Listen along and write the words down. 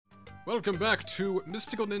Welcome back to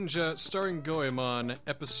Mystical Ninja starring Goemon,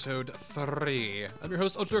 episode 3. I'm your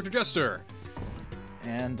host, Director Jester.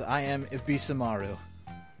 And I am Ibisamaru.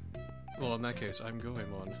 Well, in that case, I'm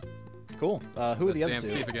Goemon. Cool. Who are the other damn two?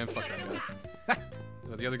 thief again? Fuck that guy.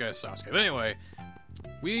 The other guy is Sasuke. But anyway,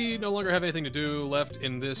 we no longer have anything to do left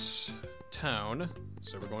in this town,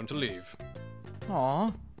 so we're going to leave.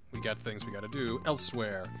 Aww. We got things we gotta do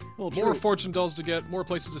elsewhere. Well, more true. fortune dolls to get, more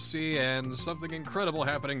places to see, and something incredible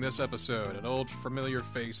happening this episode. An old familiar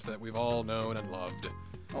face that we've all known and loved.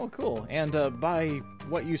 Oh, cool. And by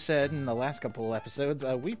what you said in the last couple episodes,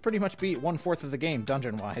 we pretty much beat 1/4 of the game,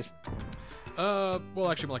 dungeon-wise.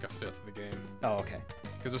 Well, actually more like a fifth of the game. Oh, okay.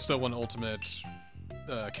 Because there's still one ultimate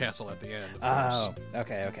castle at the end, of Oh, course.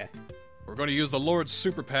 okay. We're going to use the Lord's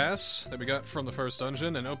Super Pass that we got from the first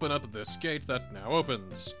dungeon and open up this gate that now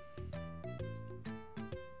opens.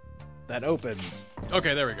 That opens.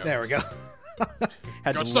 Okay, there we go. There we go.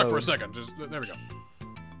 Had Got to stuck for a load. second. There we go.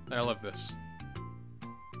 I love this.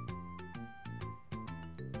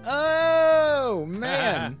 Oh,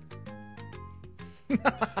 man.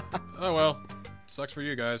 Oh well. Sucks for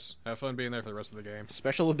you guys. Have fun being there for the rest of the game.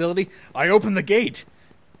 Special ability, I open the gate.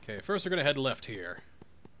 Okay, first we're going to head left here.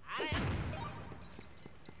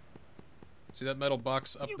 See that metal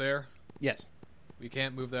box up there? Yes. We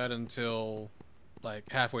can't move that until,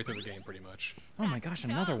 like, halfway through the game, pretty much. Oh my gosh,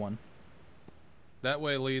 another one. That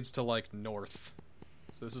way leads to, like, north.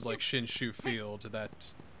 So this is like Shinshu Field,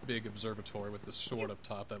 that big observatory with the sword up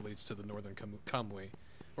top that leads to the northern Kamui.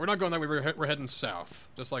 We're not going that way, we're heading south,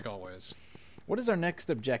 just like always. What is our next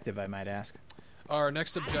objective, I might ask? Our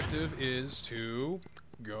next objective is to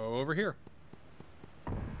go over here.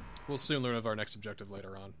 We'll soon learn of our next objective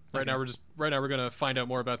later on. Right now we're gonna find out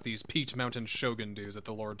more about these Peach Mountain Shogun dudes that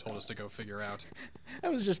the Lord told us to go figure out. I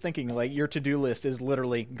was just thinking, like, your to-do list is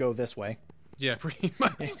literally go this way. Yeah, pretty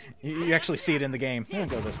much. You actually see it in the game. Go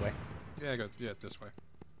this way. Yeah, this way.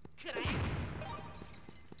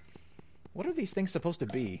 What are these things supposed to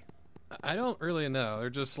be? I don't really know. They're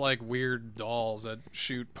just like weird dolls that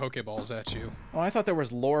shoot Pokeballs at you. Oh, I thought there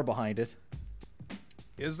was lore behind it.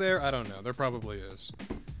 Is there? I don't know. There probably is.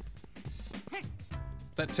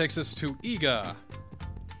 That takes us to Iga,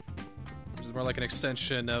 which is more like an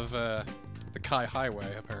extension of the Kai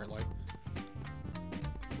Highway, apparently.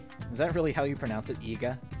 Is that really how you pronounce it,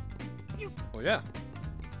 Iga? Well, yeah.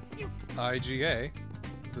 IGA.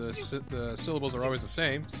 The syllables are always the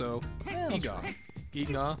same, so Yeah, Iga.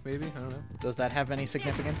 Iga, maybe? I don't know. Does that have any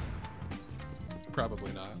significance?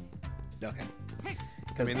 Probably not. Okay.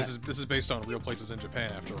 I mean, this is based on real places in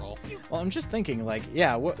Japan, after all. Well, I'm just thinking, like,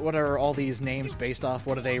 yeah, what are all these names based off?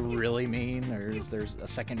 What do they really mean? Or is there a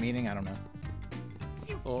second meaning? I don't know.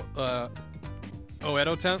 Well,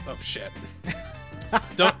 Oedo Town? Oh, shit.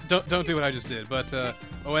 don't do what I just did, but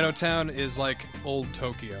Oedo Town is like old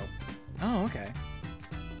Tokyo. Oh, okay.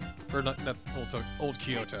 Or not old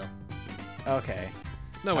Kyoto. Okay.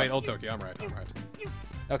 No, wait, old Tokyo. I'm right.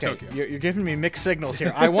 Okay, Tokyo. you're giving me mixed signals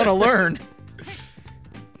here. I want to learn.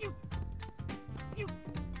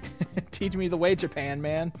 Teach me the way, Japan,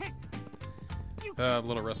 man. I'm a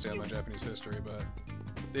little rusty on my Japanese history, but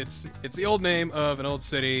it's the old name of an old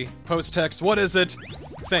city. Post text. What is it?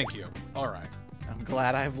 Thank you. All right. I'm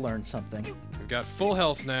glad I've learned something. We've got full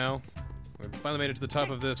health now. We've finally made it to the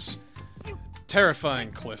top of this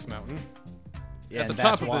terrifying cliff mountain. Yeah, At the and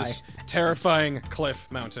top that's of why. this terrifying cliff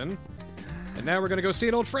mountain. And now we're going to go see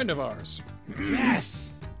an old friend of ours.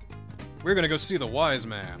 Yes! We're going to go see the Wise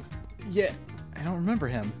Man. Yeah, I don't remember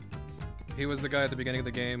him. He was the guy at the beginning of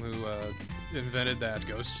the game who invented that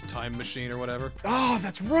ghost time machine or whatever. Oh,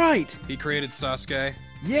 that's right! He created Sasuke.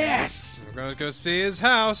 Yes! We're going to go see his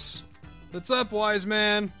house. What's up, Wise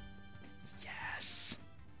Man? Yes!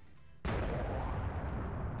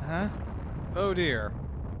 Huh? Oh, dear.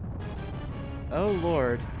 Oh,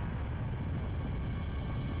 Lord.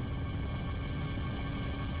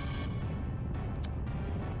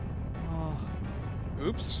 Oh,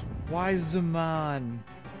 Oops. wise man.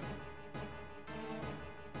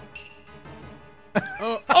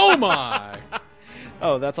 Oh my!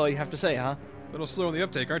 Oh, that's all you have to say, huh? A little slow on the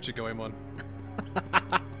uptake, aren't you, Goemon?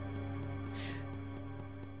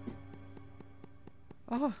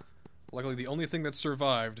 Oh, Luckily, the only thing that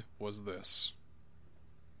survived was this.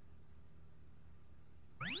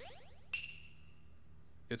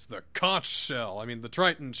 It's the conch shell. I mean, the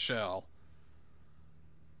Triton shell.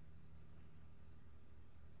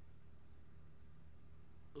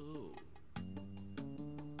 ooh.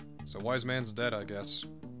 So Wise Man's dead, I guess.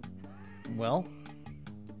 Well,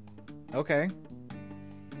 okay.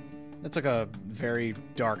 That took a very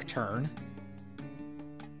dark turn.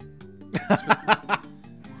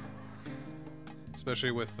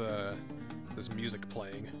 Especially with this music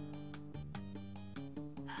playing.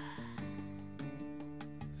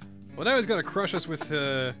 Well, now he's gonna crush us with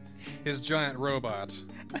his giant robot.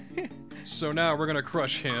 So now we're gonna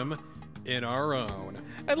crush him in our own.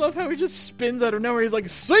 I love how he just spins out of nowhere. He's like,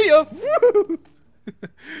 "See ya!"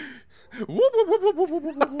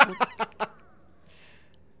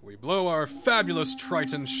 We blow our fabulous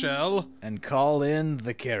Triton shell and call in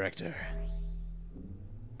the character.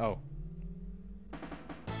 Oh.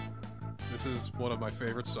 This is one of my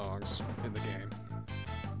favorite songs in the game.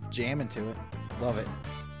 Jam into it. Love it.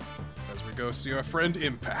 As we go see our friend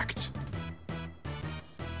Impact.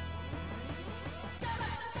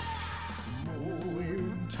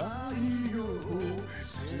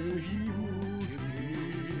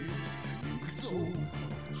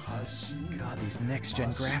 God, these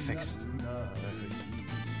next-gen graphics.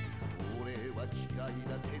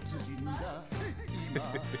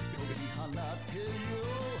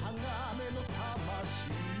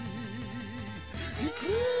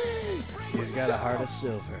 He's got a heart of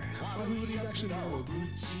silver.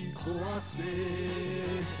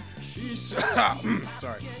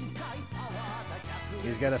 Sorry.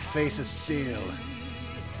 He's got a face of steel.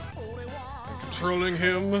 And controlling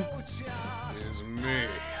him is me.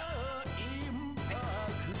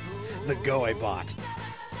 The Goemon.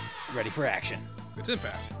 Ready for action. It's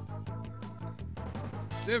Impact.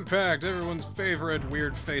 It's Impact, everyone's favorite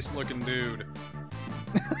weird face-looking dude.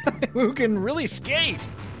 Who can really skate?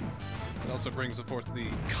 It also brings forth the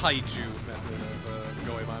Kaiju method of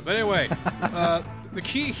Goemon. But anyway, the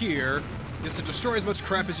key here is to destroy as much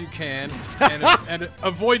crap as you can and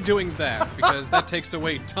avoid doing that, because that takes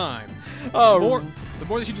away time. Oh. The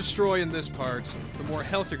more that you destroy in this part, the more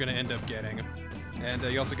health you're going to end up getting. And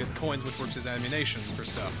you also get coins, which works as ammunition for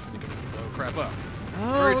stuff. You can blow crap up.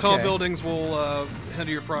 Oh, Very tall okay. buildings will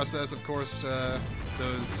hinder your process. Of course,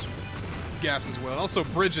 those gaps as well. And also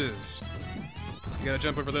bridges. You gotta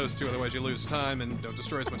jump over those too, otherwise you lose time and don't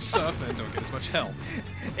destroy as much stuff and don't get as much health.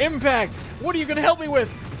 Impact! What are you gonna help me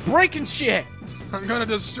with? Breaking shit! I'm gonna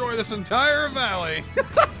destroy this entire valley.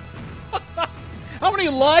 How many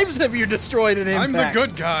lives have you destroyed in Impact? I'm the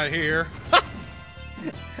good guy here.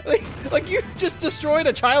 like you just destroyed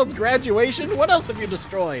a child's graduation? What else have you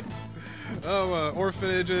destroyed? Oh,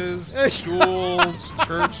 orphanages, schools,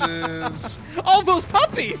 churches. All those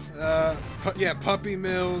puppies! Yeah, puppy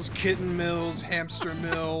mills, kitten mills, hamster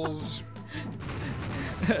mills.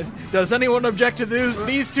 Does anyone object to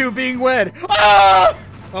these two being wed? Ah!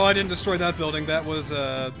 Oh, I didn't destroy that building. That was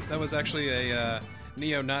actually a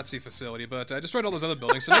neo-Nazi facility. But I destroyed all those other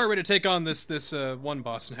buildings. So now we're ready to take on this one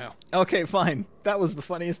boss now. Okay, fine. That was the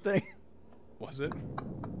funniest thing. Was it?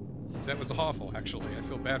 That was awful, actually. I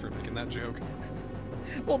feel bad for making that joke.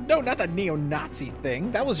 Well, no, not the neo-Nazi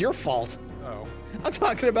thing. That was your fault. Oh. I'm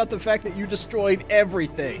talking about the fact that you destroyed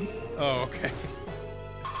everything. Oh, okay.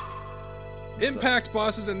 Impact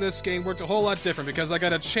bosses in this game worked a whole lot different because I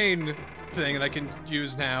got a chain thing that I can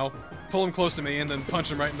use now, pull him close to me, and then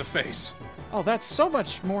punch him right in the face. Oh, that's so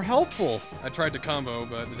much more helpful. I tried to combo,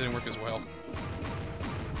 but it didn't work as well.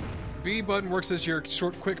 B button works as your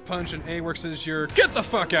short, quick punch, and A works as your get the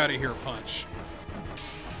fuck out of here punch.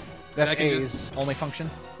 That's A's only function?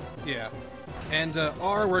 Yeah. And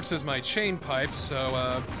R works as my chain pipe, so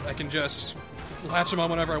I can just latch him on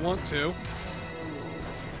whenever I want to.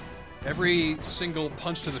 Every single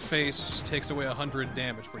punch to the face takes away 100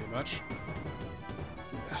 damage, pretty much.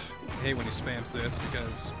 I hate when he spams this,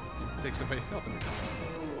 because it takes away health every time.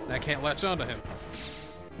 And I can't latch onto him.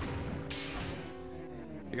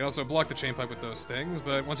 You can also block the chain pipe with those things,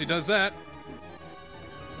 but once he does that...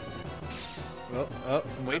 Oh,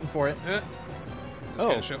 I'm waiting for it. Just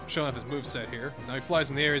kind of showing off his moveset here. Now he flies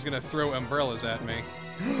in the air, he's going to throw umbrellas at me.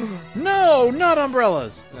 No, not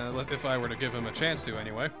umbrellas! If I were to give him a chance to,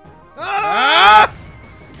 anyway. Ah!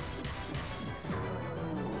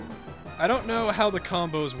 I don't know how the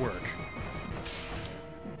combos work.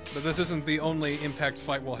 But this isn't the only Impact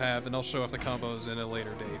fight we'll have, and I'll show off the combos in a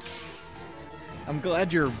later date. I'm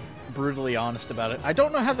glad you're brutally honest about it. I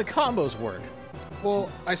don't know how the combos work.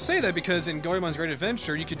 Well, I say that because in Goemon's Great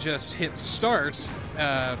Adventure, you could just hit start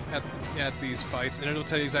at these fights, and it'll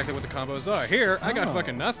tell you exactly what the combos are. Here, I got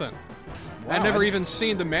fucking nothing. Wow, I've never even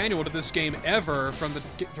seen the manual to this game ever from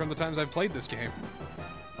the times I've played this game.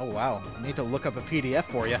 Oh, wow. I need to look up a PDF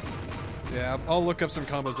for you. Yeah, I'll look up some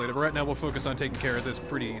combos later, but right now we'll focus on taking care of this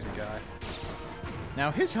pretty easy guy. Now,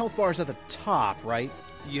 his health bar is at the top, right?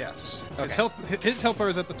 Yes. Okay. His health bar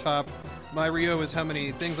is at the top. My Rio is how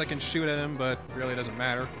many things I can shoot at him, but really doesn't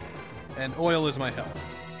matter. And oil is my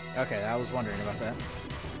health. Okay, I was wondering about that.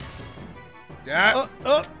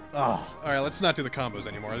 Oh. Alright, let's not do the combos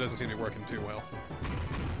anymore. It doesn't seem to be working too well.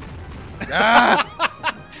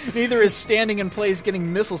 Ah! Neither is standing in place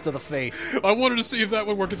getting missiles to the face. I wanted to see if that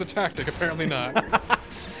would work as a tactic. Apparently not.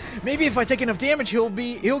 Maybe if I take enough damage,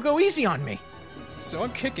 he'll go easy on me. So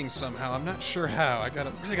I'm kicking somehow. I'm not sure how. I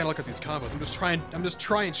really gotta look at these combos. I'm just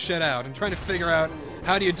trying shit out. I'm trying to figure out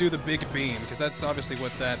how do you do the big beam, because that's obviously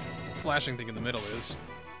what that flashing thing in the middle is.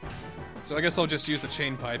 So I guess I'll just use the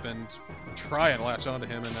chain pipe and try and latch onto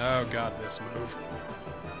him, and oh god, this move.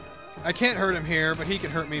 I can't hurt him here, but he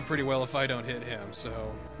can hurt me pretty well if I don't hit him,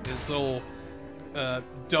 so his little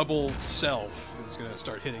double self is gonna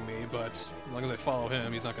start hitting me, but as long as I follow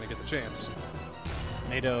him, he's not gonna get the chance.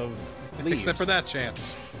 Made of leaves. Except for that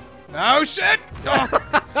chance. Oh shit!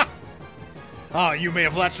 Oh. Oh, you may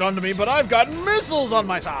have latched onto me, but I've got missiles on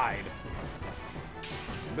my side.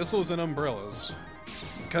 Missiles and umbrellas.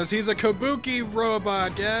 Because he's a kabuki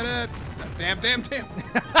robot, get it? Damn.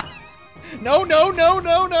 No.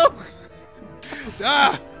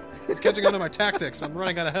 Ah! It's catching on to my tactics. I'm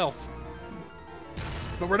running out of health.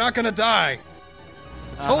 But we're not gonna die.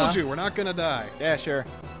 I told you, we're not gonna die. Yeah, sure.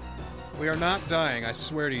 We are not dying, I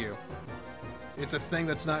swear to you. It's a thing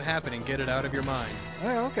that's not happening. Get it out of your mind.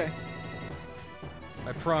 Oh, okay.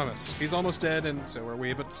 I promise. He's almost dead, and so are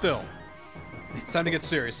we, but still. It's time to get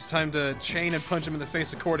serious. It's time to chain and punch him in the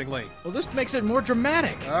face accordingly. Well, this makes it more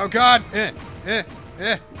dramatic. Oh, God! There.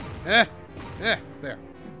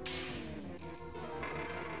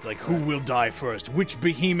 It's like, who will die first? Which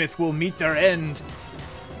behemoth will meet their end?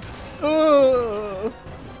 Oh.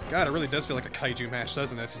 God, it really does feel like a kaiju match,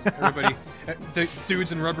 doesn't it? Everybody, the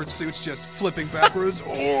dudes in rubber suits just flipping backwards.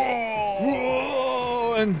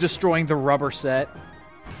 Oh! And destroying the rubber set.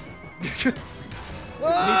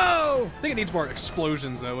 Whoa! I think it needs more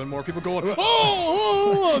explosions, though, and more people going,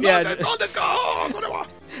 oh, yeah, let's go!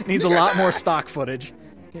 Needs a lot more stock footage.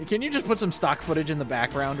 Can you just put some stock footage in the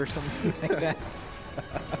background or something like that?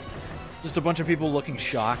 Just a bunch of people looking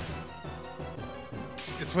shocked.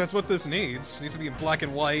 It's what this needs. It needs to be in black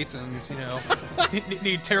and white, and, you know,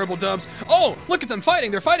 need terrible dubs. Oh, look at them fighting!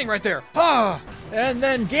 They're fighting right there! Ah! And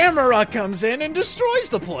then Gamera comes in and destroys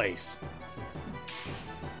the place.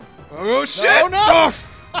 Oh, shit! Oh, no! Oh.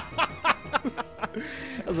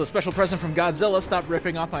 That was a special present from Godzilla. Stop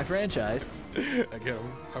ripping off my franchise. I get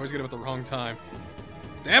him. I always get him at the wrong time.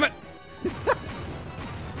 Damn it!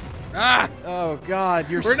 Ah! Oh, God,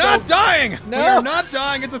 We're not dying! No. We are not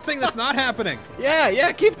dying. It's a thing that's not happening.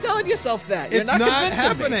 Yeah, keep telling yourself that. You're It's not convincing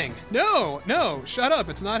happening. me. No, shut up.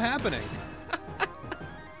 It's not happening.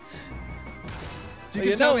 You Well,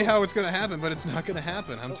 can tell me how it's going to happen, but it's not going to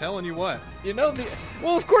happen. I'm telling you what. You know the...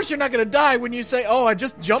 Well, of course you're not going to die when you say, oh, I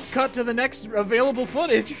just jump cut to the next available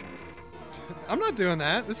footage. I'm not doing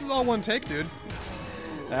that. This is all one take, dude.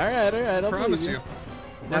 All right. I promise you.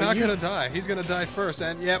 We're Now not going to die. He's going to die first,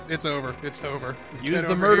 and yep, it's over. It's over. Let's Use get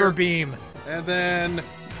the over murder here. beam. And then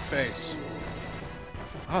face.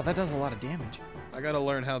 Oh, that does a lot of damage. I got to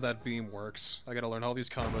learn how that beam works. I got to learn all these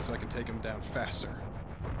combos so I can take him down faster.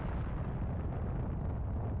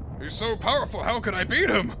 He's so powerful, how could I beat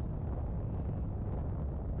him?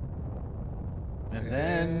 And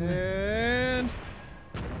then...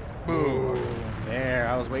 Boom. There,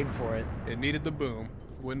 I was waiting for it. It needed the boom.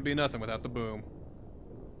 Wouldn't be nothing without the boom.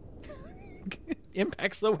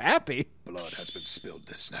 Impact's so happy. Blood has been spilled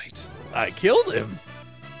this night. I killed him.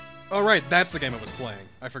 Oh, right, that's the game I was playing.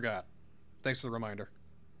 I forgot. Thanks for the reminder.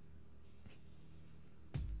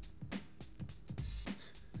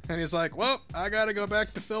 And he's like, well, I gotta go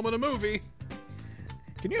back to filming a movie.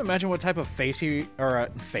 Can you imagine what type of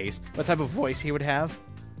what type of voice he would have?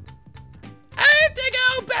 I have to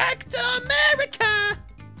go back to America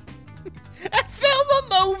and film a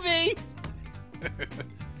movie.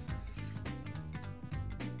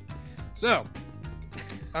 So,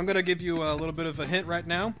 I'm gonna give you a little bit of a hint right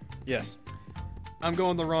now. Yes. I'm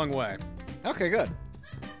going the wrong way. Okay, good.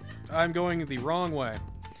 I'm going the wrong way.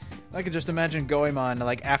 I could just imagine Goemon,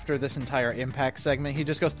 like, after this entire Impact segment, he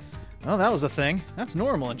just goes, oh, that was a thing. That's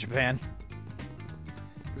normal in Japan.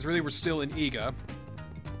 Because really, we're still in Iga.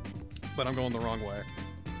 But I'm going the wrong way.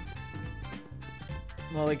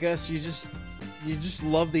 Well, I guess you just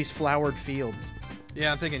love these flowered fields.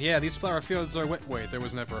 Yeah, I'm thinking, yeah, these flower fields are... Wait, there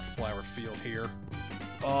was never a flower field here.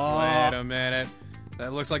 Oh. Wait a minute.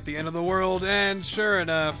 That looks like the end of the world, and sure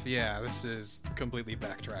enough, yeah, this is completely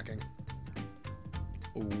backtracking.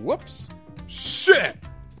 Whoops. Shit!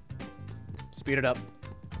 Speed it up.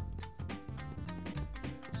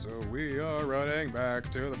 So we are running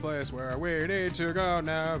back to the place where we need to go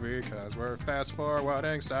now because we're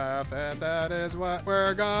fast-forwarding stuff, and that is what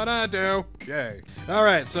we're gonna do. Yay.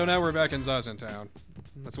 Alright, so now we're back in Zazen Town.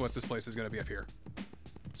 That's what this place is going to be up here.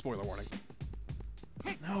 Spoiler warning.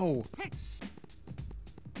 No.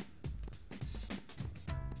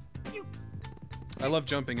 I love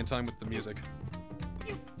jumping in time with the music.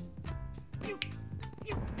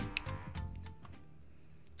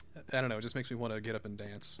 I don't know, it just makes me want to get up and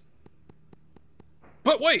dance.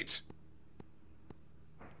 But wait!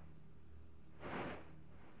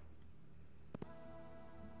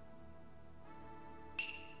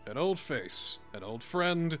 An old face, an old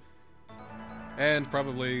friend, and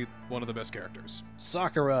probably one of the best characters.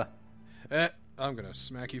 Sakura. I'm gonna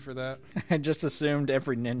smack you for that. I just assumed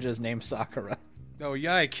every ninja's named Sakura. Oh,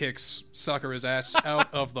 Yai kicks Sakura's ass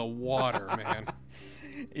out of the water, man.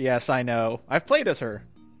 Yes, I know. I've played as her.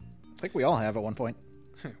 I think we all have at one point.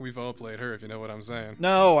 We've all played her, if you know what I'm saying.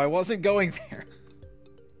 No, I wasn't going there.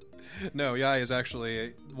 No, Yai is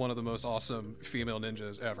actually one of the most awesome female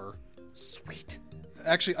ninjas ever. Sweet.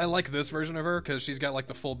 Actually, I like this version of her because she's got like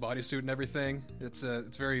the full bodysuit and everything. It's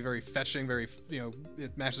very, very fetching. Very,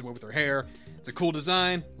 it matches well with her hair. It's a cool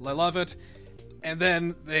design. I love it. And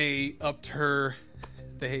then they upped her.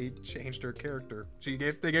 They changed her character.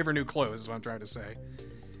 They gave her new clothes. Is what I'm trying to say.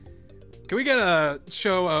 Can we get a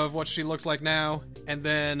show of what she looks like now, and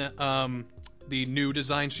then the new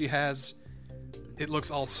design she has? It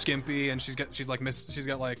looks all skimpy, and she's got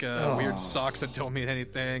weird socks that don't mean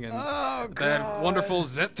anything, and that wonderful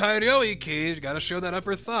Zettai Ryoiki. You got to show that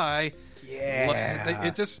upper thigh. Yeah.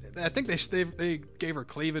 I think they gave her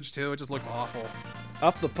cleavage too. It just looks awful.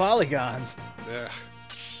 Up the polygons.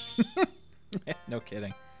 Yeah. No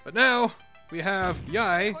kidding. But now we have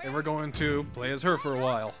Yai, and we're going to play as her for a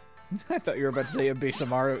while. I thought you were about to say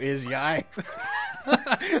Abisamaru is Yai.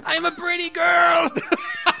 I'm a pretty girl.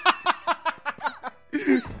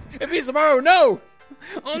 Abisamaru, no!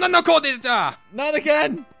 Oh no, Kodesta! Not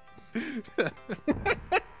again!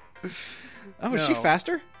 Oh, is she No.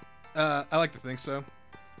 faster? I like to think so.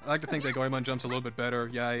 I like to think that Goemon jumps a little bit better.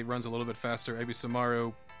 Yai runs a little bit faster.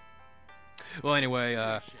 Abisamaru. Well,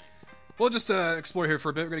 anyway, we'll just explore here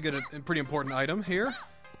for a bit. We're gonna get a pretty important item here.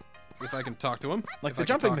 If I can talk to him. Like If the I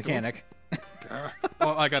can jumping talk to him. mechanic.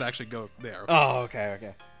 Oh, I gotta actually go there. Oh,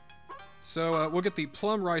 okay. So we'll get the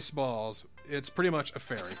plum rice balls. It's pretty much a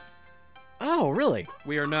fairy. Oh, really?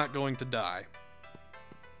 We are not going to die.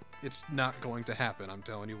 It's not going to happen, I'm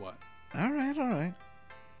telling you what. Alright.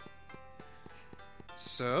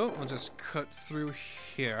 So, we'll just cut through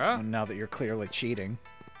here. Well, now that you're clearly cheating.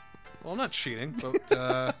 Well, I'm not cheating,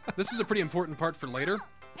 but this is a pretty important part for later.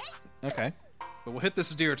 Okay. But we'll hit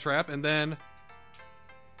this deer trap, and then...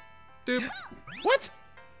 Doop. What?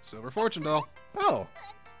 Silver fortune doll. Oh.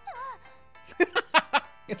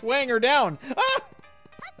 It's weighing her down. Ah!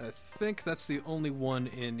 I think that's the only one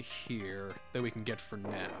in here that we can get for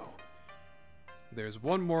now. There's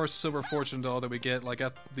one more silver fortune doll that we get, like,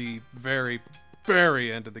 at the very,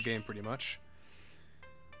 very end of the game, pretty much.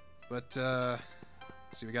 But, so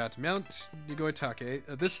we got Mount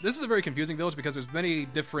Nigoitake. This is a very confusing village because there's many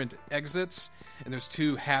different exits, and there's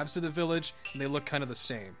two halves to the village, and they look kind of the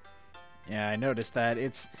same. Yeah, I noticed that.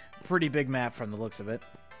 It's a pretty big map from the looks of it.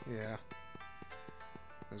 Yeah.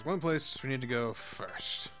 There's one place we need to go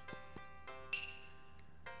first.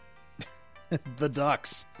 The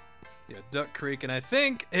ducks. Yeah, Duck Creek, and I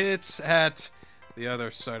think it's at the other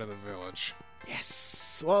side of the village.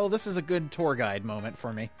 Yes. Well, this is a good tour guide moment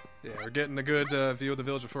for me. Yeah, we're getting a good view of the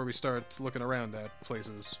village before we start looking around at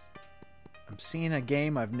places. I'm seeing a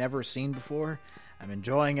game I've never seen before. I'm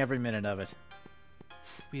enjoying every minute of it.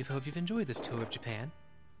 We hope you've enjoyed this tour of Japan.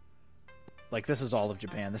 Like, this is all of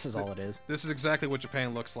Japan. This is all it is. This is exactly what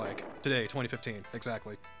Japan looks like today, 2015.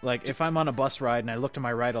 Exactly. Like, if I'm on a bus ride and I look to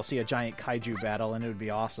my right, I'll see a giant kaiju battle, and it would be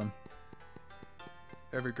awesome.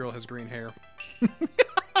 Every girl has green hair.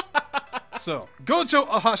 So, Gojo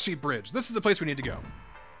Ahashi Bridge. This is the place we need to go.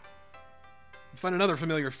 Find another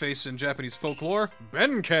familiar face in Japanese folklore,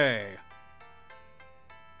 Benkei.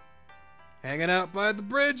 Hanging out by the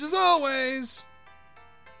bridge as always.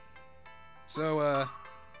 So,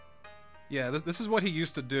 yeah, this is what he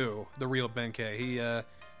used to do, the real Benkei. He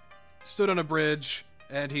stood on a bridge,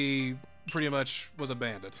 and he pretty much was a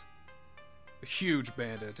bandit. A huge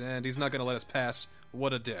bandit, and he's not going to let us pass.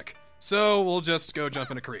 What a dick. So, we'll just go jump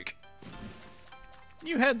in a creek.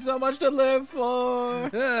 You had so much to live for.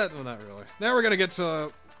 Well, not really. Now we're going to get to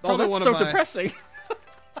Oh, probably that's one so of my... depressing.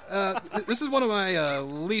 This is one of my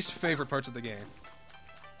least favorite parts of the game.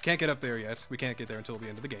 Can't get up there yet. We can't get there until the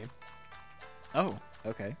end of the game. Oh,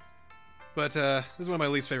 okay. But this is one of my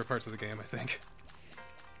least favorite parts of the game, I think.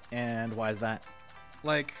 And why is that?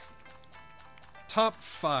 Like, top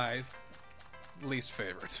 5 least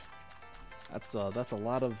favorite. That's a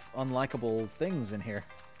lot of unlikable things in here.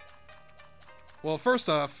 Well, first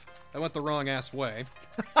off, I went the wrong ass way.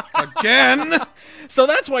 Again! So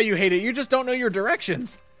that's why you hate it. You just don't know your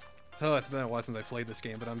directions. Oh, it's been a while since I played this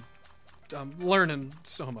game, but I'm learning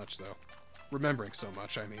so much, though. Remembering so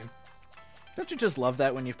much, I mean. Don't you just love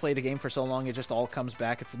that when you've played a game for so long, it just all comes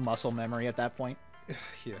back? It's muscle memory at that point.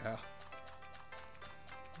 Yeah.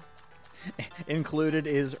 Included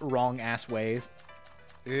is wrong-ass ways.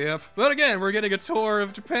 Yep. But again, we're getting a tour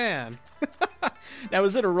of Japan. Now,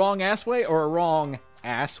 is it a wrong-ass way or a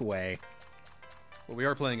wrong-ass way? Well, we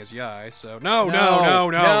are playing as Yai, so... No.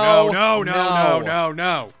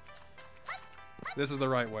 This is the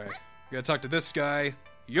right way. You gotta talk to this guy,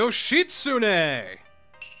 Yoshitsune!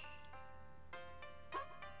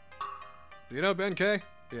 Do you know Benkei?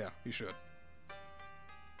 Yeah, you should.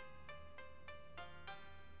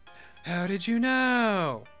 How did you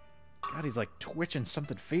know? God, he's like twitching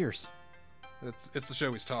something fierce. It's the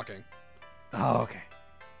show he's talking. Oh, okay.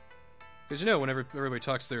 Because you know, whenever everybody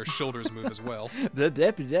talks, their shoulders move as well.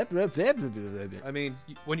 I mean,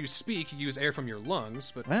 when you speak, you use air from your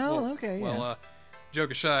lungs, but... okay, yeah. Well,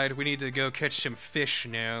 joke aside, we need to go catch some fish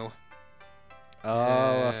now.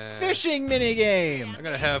 Oh, a fishing minigame! I'm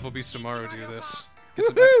gonna have Obi-Samaru do this.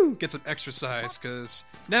 Get some exercise, because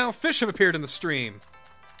now fish have appeared in the stream.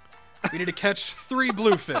 We need to catch 3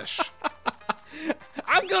 bluefish.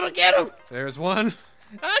 I'm gonna get him! There's 1.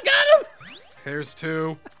 I got him! There's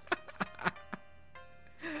 2.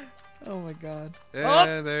 Oh my god.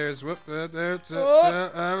 And there's... there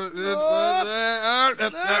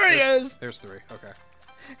he is! There's 3, okay.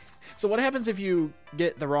 So what happens if you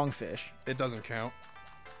get the wrong fish? It doesn't count.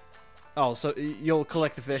 Oh, so you'll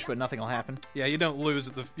collect the fish, but nothing will happen? Yeah, you don't lose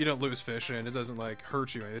fish, and it doesn't like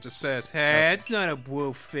hurt you. It just says, "Hey, it's not a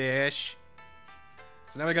blue fish."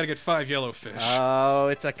 So now we gotta get 5 yellow fish. Oh,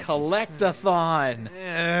 it's a collectathon.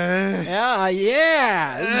 Yeah.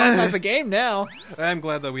 This is my type of game now. I'm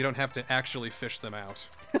glad that we don't have to actually fish them out.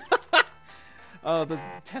 Oh, the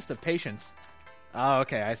test of patience. Oh,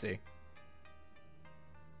 okay, I see.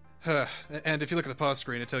 And if you look at the pause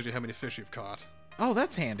screen, it tells you how many fish you've caught. Oh,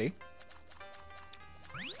 that's handy.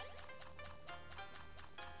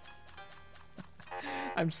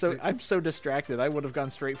 I'm so distracted. I would have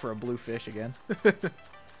gone straight for a blue fish again.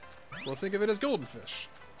 Well, think of it as golden fish.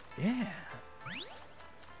 Yeah.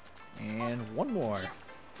 And one more.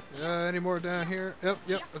 Any more down here?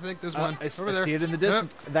 Yep. I think there's one. I over there. see it in the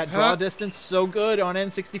distance. That draw distance, so good on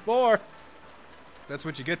N64. That's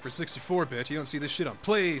what you get for 64-bit. You don't see this shit on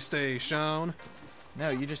PlayStation. No,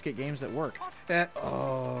 you just get games that work.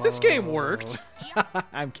 This game worked.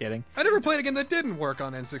 I'm kidding. I never played a game that didn't work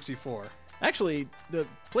on N64. Actually, the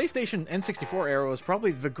PlayStation N64 era was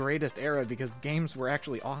probably the greatest era because games were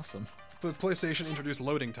actually awesome. But PlayStation introduced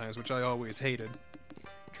loading times, which I always hated.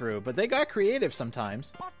 True, but they got creative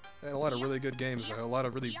sometimes. They had a lot of really good games, though. A lot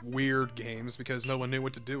of really weird games because no one knew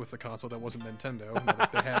what to do with the console that wasn't Nintendo.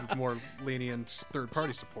 They had more lenient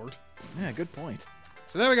third-party support. Yeah, good point.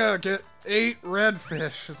 So now we gotta get 8 red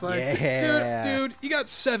fish. It's like, yeah. dude, you got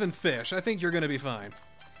 7 fish. I think you're gonna be fine.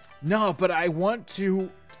 No, but I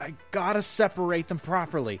gotta separate them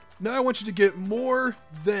properly. Now I want you to get more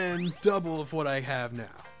than double of what I have now.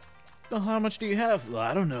 Well, how much do you have? Well,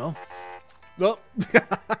 I don't know. Well,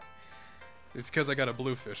 it's because I got a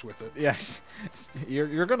blue fish with it. Yeah,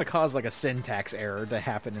 you're gonna cause like a syntax error to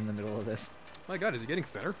happen in the middle of this. My God, is he getting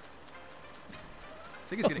thinner? I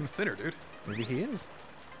think he's getting thinner, dude. Maybe he is.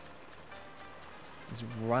 He's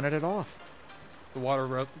running it off. The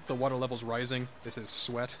water level's rising. This is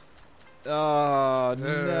sweat. Oh,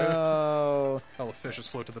 no. All the fishes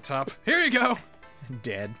float to the top. Here you go!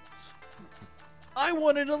 Dead. I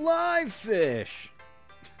wanted a live fish.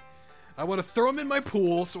 I want to throw them in my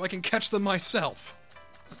pool so I can catch them myself.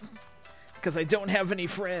 Because I don't have any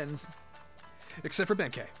friends. Except for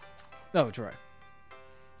Benkei. Oh, that's right.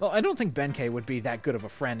 Well, I don't think Benkei would be that good of a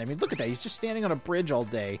friend. I mean, look at that. He's just standing on a bridge all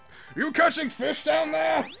day. You catching fish down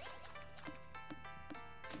there?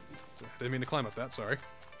 Didn't mean to climb up that, sorry.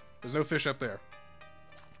 There's no fish up there.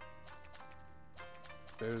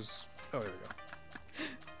 There's... Oh, there we go.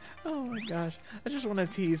 Oh my gosh. I just want to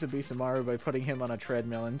tease Obi-Samaru by putting him on a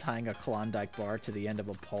treadmill and tying a Klondike bar to the end of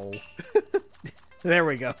a pole. There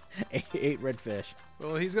we go. 8 red fish.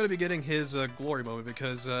 Well, he's going to be getting his glory moment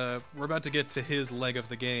because we're about to get to his leg of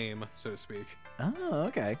the game, so to speak. Oh,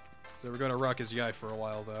 okay. So we're going to rock his Yai for a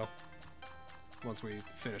while, though. Once we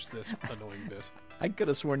finish this annoying bit. I could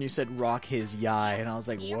have sworn you said rock his Yai, and I was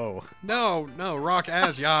like, whoa. No, rock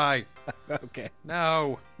as Yai. Okay.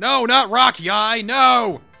 No, not rock Yai,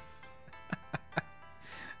 no!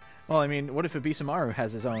 Well, I mean, what if Ibisamaru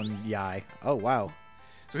has his own Yai? Oh, wow.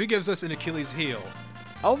 So he gives us an Achilles heel.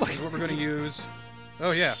 Oh my... What we're going to use...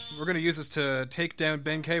 Oh yeah, we're going to use this to take down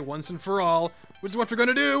Benkei once and for all, which is what we're going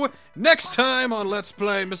to do next time on Let's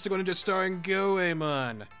Play Mystical Ninja starring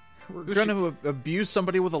Goemon. We're going to abuse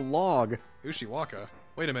somebody with a log. Ushiwaka?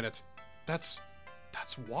 Wait a minute. That's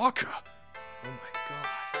Waka. Oh my god.